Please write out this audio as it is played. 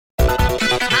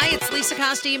Hi, it's Lisa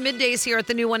Costi, middays here at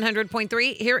the new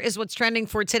 100.3. Here is what's trending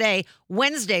for today,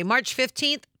 Wednesday, March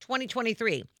 15th,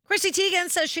 2023. Chrissy Teigen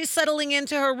says she's settling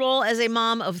into her role as a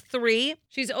mom of 3.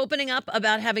 She's opening up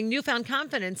about having newfound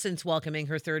confidence since welcoming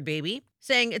her 3rd baby,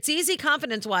 saying it's easy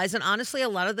confidence-wise, and honestly, a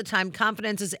lot of the time,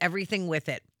 confidence is everything with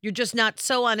it. You're just not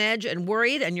so on edge and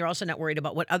worried, and you're also not worried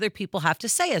about what other people have to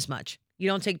say as much. You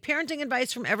don't take parenting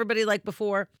advice from everybody like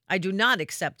before. I do not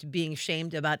accept being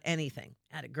shamed about anything.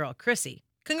 Atta girl, Chrissy.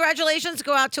 Congratulations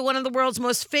go out to one of the world's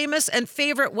most famous and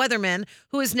favorite weathermen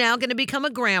who is now going to become a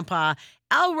grandpa.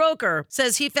 Roker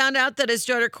says he found out that his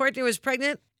daughter Courtney was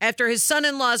pregnant after his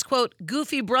son-in-law's, quote,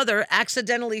 goofy brother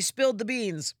accidentally spilled the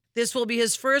beans. This will be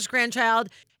his first grandchild.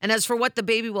 And as for what the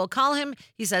baby will call him,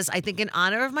 he says, I think in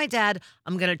honor of my dad,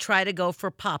 I'm going to try to go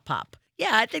for Pop-Pop.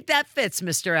 Yeah, I think that fits,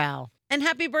 Mr. Al. And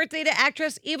happy birthday to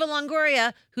actress Eva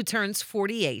Longoria, who turns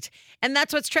 48. And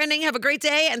that's what's trending. Have a great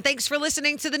day, and thanks for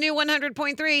listening to the new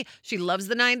 100.3. She loves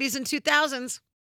the 90s and 2000s.